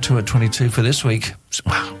 That's our 2 at 22 for this week.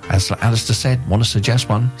 Wow. As Alistair said, want to suggest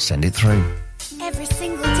one? Send it through. Every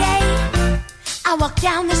single day, I walk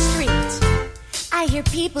down the street. I hear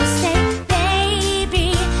people say,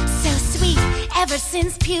 baby, so sweet. Ever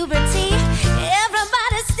since puberty,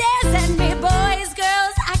 everybody stares at me. Boys,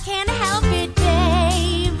 girls, I can't help it,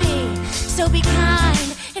 baby. So be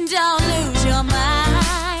kind and don't lose your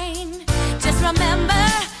mind. Just remember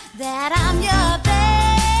that I'm your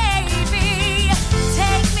baby.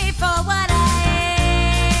 Take me for what I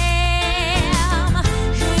am,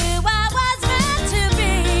 who I was meant to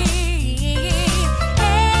be.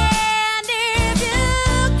 And if you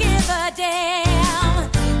give a damn,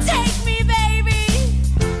 take me, baby,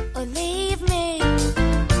 or leave me.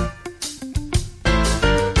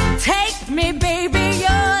 Take me, baby,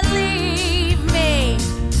 or leave me.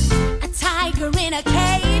 A tiger in a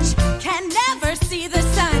cage can never see the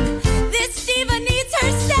sun. This diva needs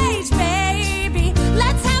her stage, baby.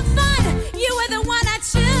 Let's have fun. You are the one I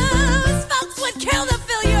choose. Folks would kill to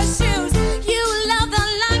fill your shoes. You love the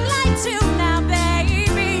limelight too now,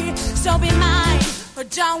 baby. So be mine, but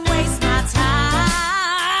don't waste my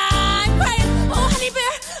time. Praying, oh honey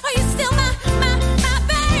bear, are you still my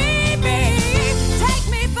baby? Take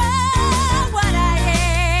me for what I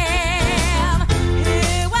am, who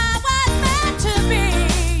I was meant to be.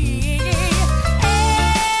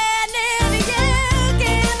 And if you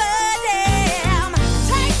give a damn,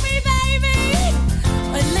 take me, baby,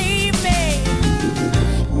 or leave me.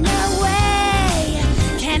 No way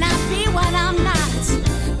can I be what I'm not.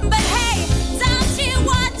 But hey, don't you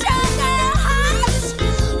want to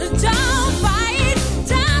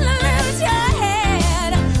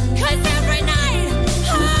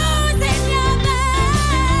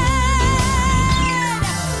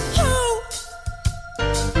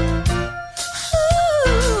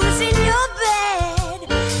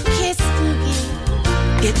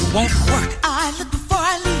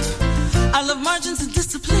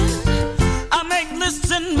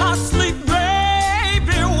in my sleep,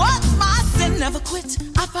 baby. What's my sin? Never quit,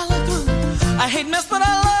 I follow through. I hate mess, but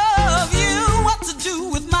I love you. What to do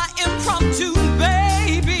with my impromptu,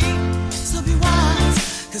 baby? So be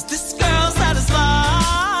wise, 'cause this girl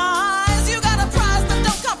satisfies. You got a prize, but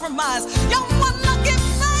don't compromise. You're one lucky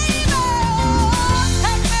baby.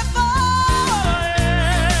 Take me for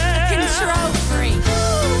it. Control freak.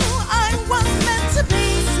 Ooh, I was meant to be.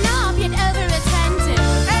 Snob yet ever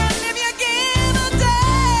attentive. And if you give a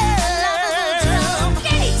damn, Love a little drum.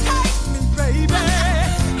 Giddy. take me, baby.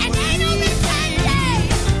 And ain't no pretending.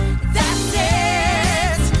 That's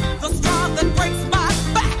it. The straw that breaks my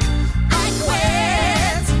back. I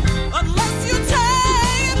quit. Unless you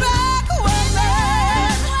take back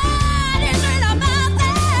women. What is it about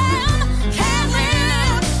them? Can't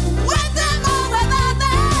live with them or without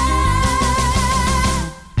them.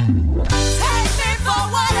 Take me for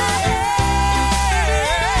what I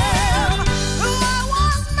am. Who I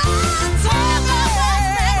was meant to be.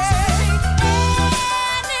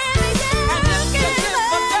 And if you give a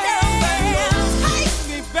damn, take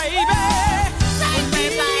me, baby. Take me,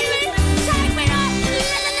 baby. Take me, not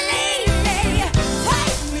leave me.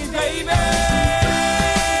 Take me, baby.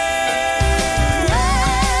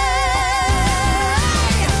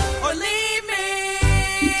 Or leave me.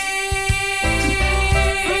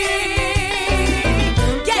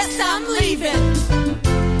 Guess I'm leaving.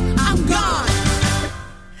 I'm gone.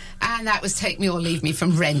 And that was Take Me or Leave Me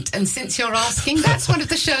from Rent. And since you're asking, that's one of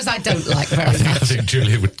the shows I don't like very I much. think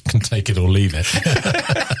Julia can take it or leave it.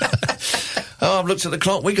 Oh, I've looked at the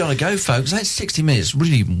clock. We got to go, folks. That's 60 minutes.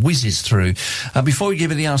 Really whizzes through. Before we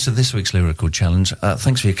give you the answer to this week's lyrical challenge,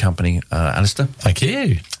 thanks for your company, Alistair. Thank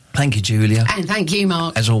you. Thank you, Julia. And thank you,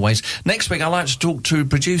 Mark. As always. Next week, I'd like to talk to a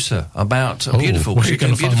producer about Beautiful. Where are you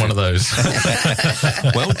going to find one of those?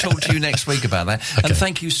 Well, we'll talk to you next week about that. Okay. And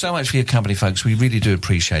thank you so much for your company, folks. We really do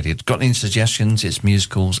appreciate it. Got any suggestions? It's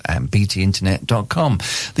musicals@btinternet.com.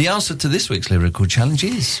 The answer to this week's lyrical challenge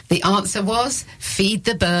is... The answer was Feed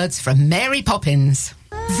the Birds from Mary Poppins.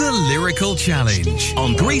 The Lyrical Challenge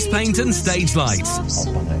on Greasepaint and Stage Lights.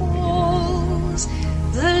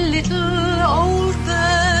 The little old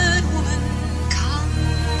bird woman comes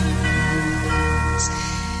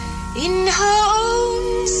in her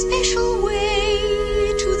own special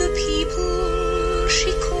way to the people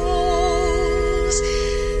she calls.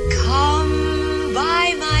 Come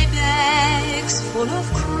buy my bags full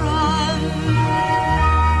of crumbs.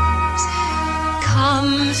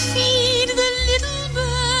 Come feed the little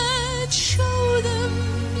birds, show them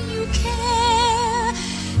you care,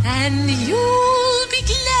 and you'll be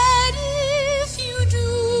glad if you do.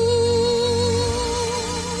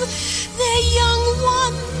 Their young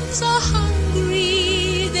ones are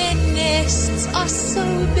hungry, their nests are so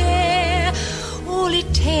bare. All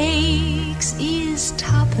it takes is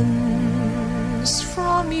tuppence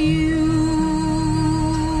from you.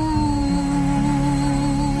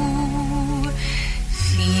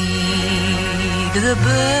 Feed the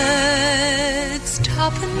birds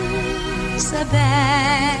tuppence a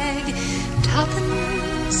bag.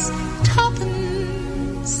 Tuppence,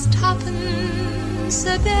 tuppence, tuppence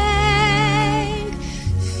a bag.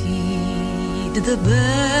 Feed the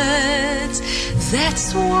birds,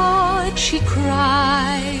 that's what she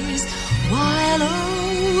cries, while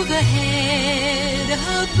overhead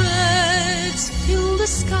her birds fill the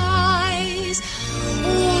skies.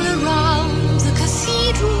 All around the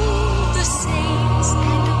cathedral, the saints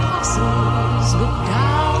and apostles look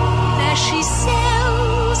down as she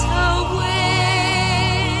sells her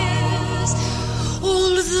wares.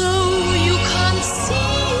 Although you can't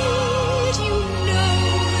see it, you know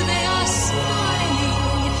they are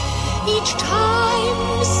smiling each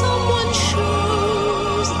time someone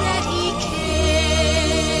shows that he cares.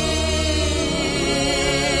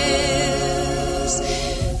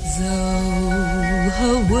 Though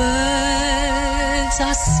her words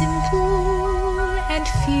are simple and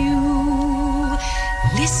few,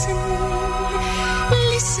 listen,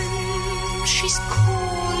 listen, she's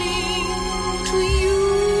calling to you.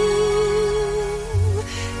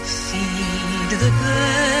 Feed the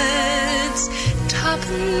birds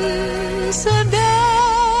tuppence a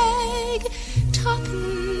bag.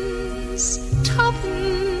 Tuppence,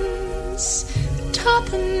 tuppence,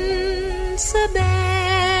 tuppence a bag.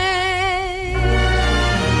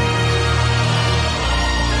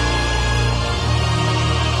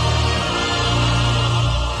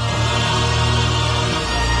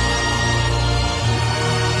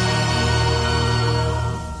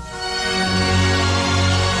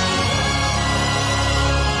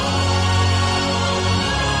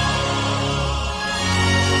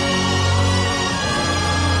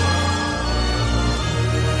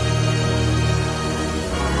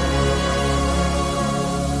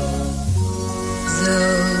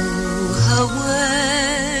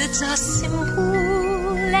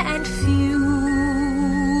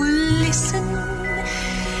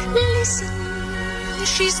 Listen,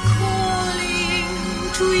 she's calling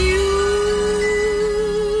to you.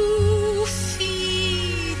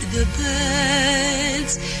 Feed the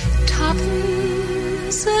birds,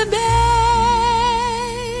 tuppence a bag.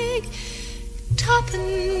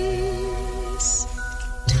 Tuppence,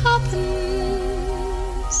 tuppence,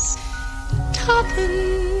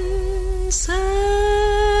 tuppence a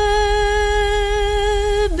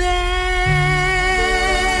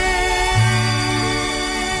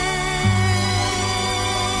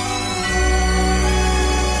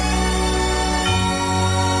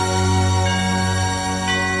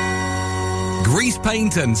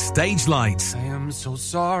Greasepaint and stage lights. I am so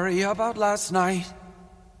sorry about last night.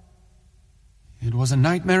 It was a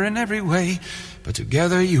nightmare in every way, but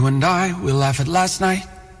together you and I will laugh at last night.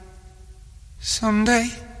 Someday.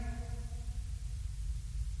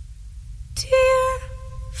 Dear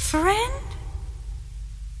friend,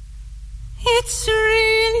 it's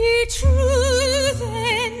really true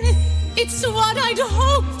then. It's what I'd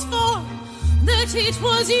hoped for, that it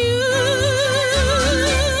was you.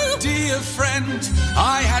 Dear friend,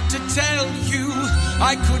 I had to tell you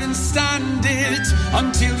I couldn't stand it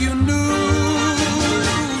until you knew.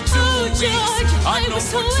 George, I've known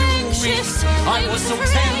for 2 weeks. I was so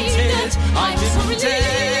tempted, I didn't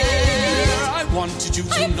dare. I wanted you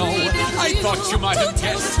to know. I thought you might have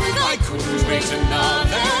guessed. I couldn't wait another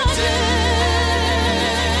day.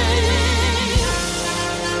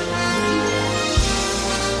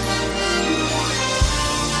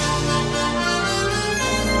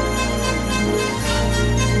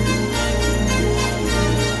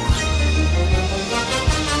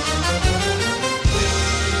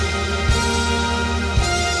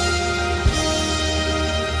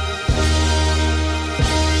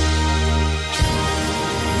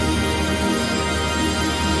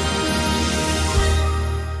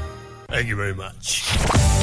 Thank you very much.